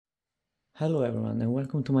Hello everyone and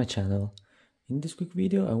welcome to my channel. In this quick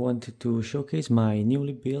video I wanted to showcase my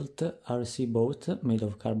newly built RC boat made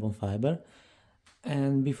of carbon fiber.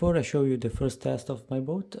 And before I show you the first test of my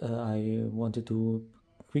boat, I wanted to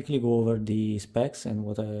quickly go over the specs and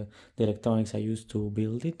what the electronics I used to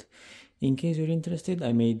build it. In case you're interested,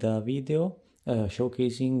 I made a video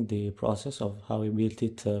showcasing the process of how I built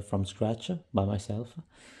it from scratch by myself.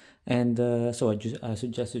 And so I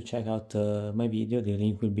suggest you check out my video. The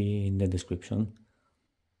link will be in the description.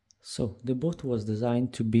 So the boat was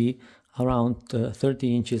designed to be around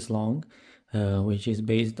 30 inches long, which is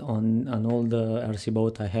based on an old RC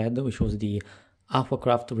boat I had, which was the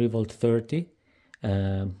Aquacraft Revolt 30.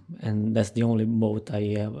 And that's the only boat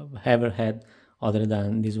I have ever had other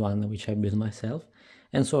than this one, which I built myself.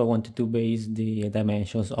 And so I wanted to base the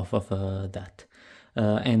dimensions off of that.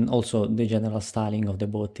 And also the general styling of the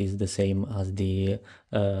boat is the same as the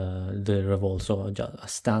Revolt, so just a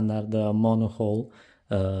standard monohull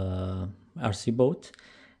RC boat.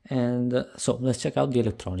 And so let's check out the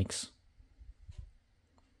electronics.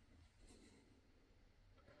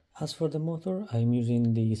 As for the motor, I'm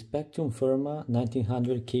using the Spectrum Firma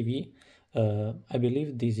 1900 kV. I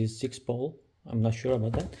believe this is 6-pole, I'm not sure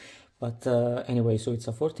about that, but anyway, so it's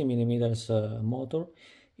a 40mm motor.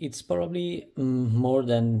 It's probably more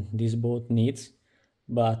than this boat needs,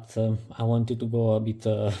 but I wanted to go a bit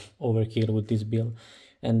overkill with this build,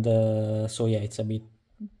 and so yeah, it's a bit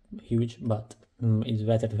huge, but it's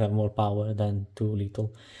better to have more power than too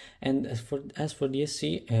little. And as for the SC,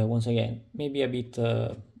 once again, maybe a bit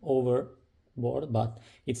overboard, but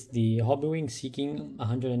it's the Hobbywing Seeking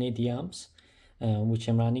 180 amps, which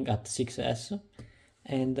I'm running at 6S.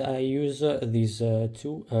 And I use these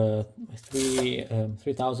two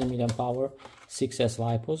 3000 mAh 6S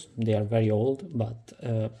LiPos. They are very old, but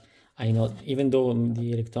I know even though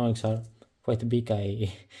the electronics are quite big,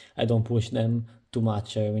 I don't push them too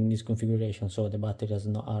much in this configuration, so the batteries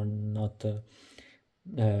are not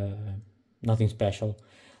nothing special.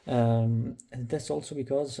 And that's also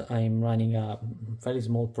because I'm running a very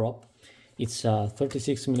small prop. It's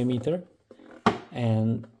 36mm,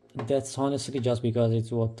 and that's honestly just because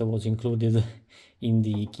it's what was included in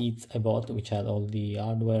the kit I bought, which had all the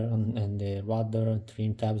hardware and the rudder,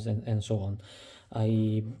 trim tabs, and so on.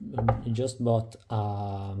 I just bought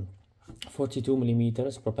a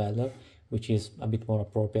 42mm propeller, which is a bit more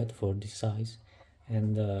appropriate for this size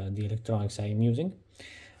and the electronics I'm using.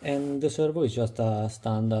 And the servo is just a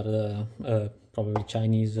standard, probably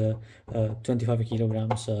Chinese 25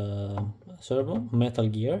 kilograms servo, metal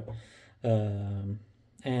gear.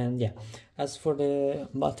 And yeah, as for the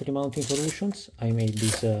battery mounting solutions, I made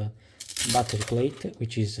this battery plate,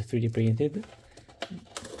 which is 3D printed.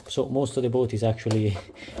 So most of the boat is actually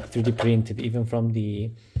 3D printed, even from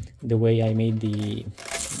the way I made the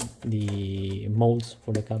molds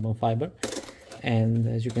for the carbon fiber. And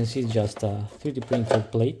as you can see, it's just a 3D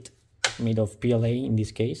printed plate made of PLA in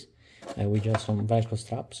this case, with just some Velcro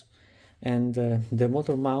straps. And the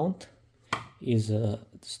motor mount is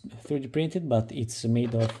 3D printed, but it's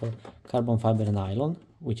made of carbon fiber nylon,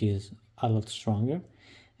 which is a lot stronger.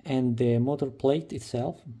 And the motor plate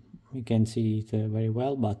itself, you can see it very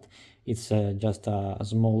well, but it's just a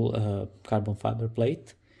small carbon fiber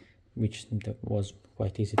plate, which was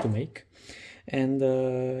quite easy to make. And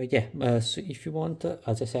yeah, so if you want,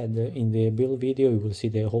 as I said in the build video, you will see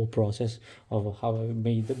the whole process of how I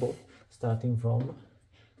made the boat, starting from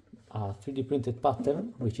a 3D printed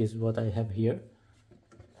pattern, which is what I have here.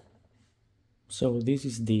 So this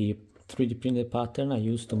is the 3D printed pattern I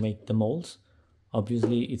used to make the molds.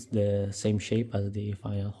 Obviously it's the same shape as the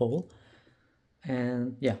final hull.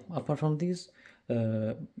 And yeah, apart from this,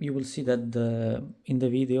 you will see that in the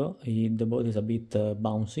video the boat is a bit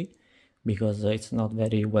bouncy, because it's not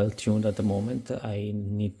very well tuned at the moment. I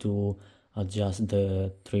need to adjust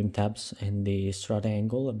the trim tabs and the strut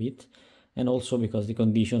angle a bit, and also because the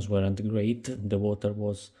conditions weren't great. The water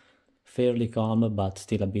was fairly calm but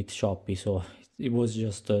still a bit choppy, so it was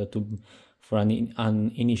just for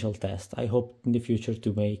an initial test. I hope in the future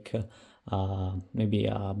to make maybe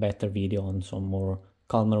a better video on some more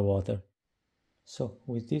calmer water. So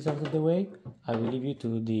with this out of the way, I will leave you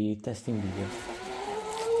to the testing video.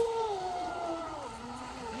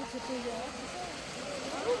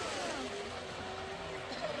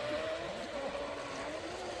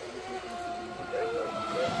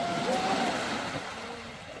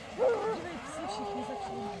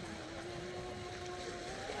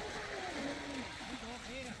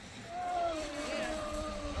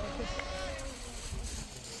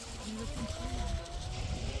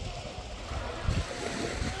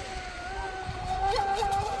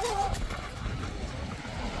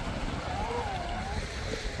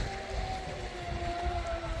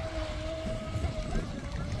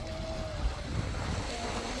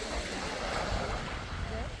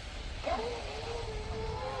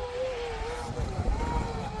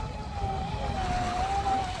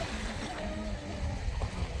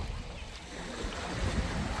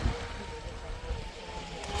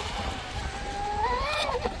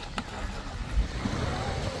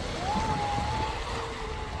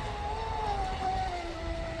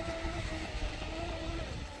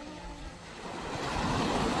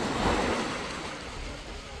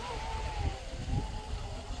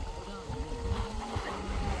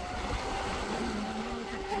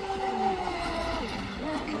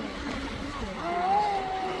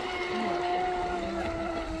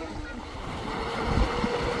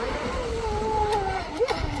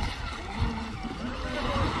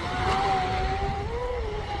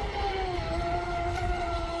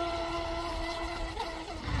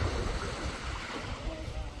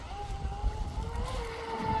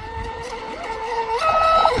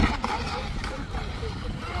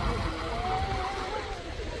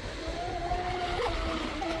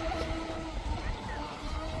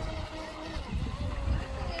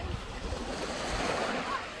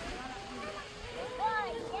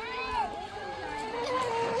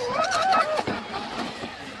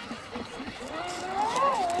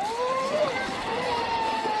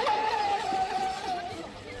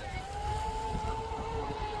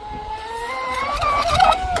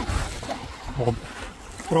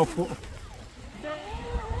 Troppo.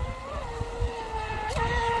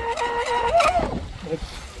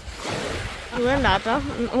 Dove è andata?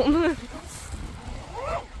 No.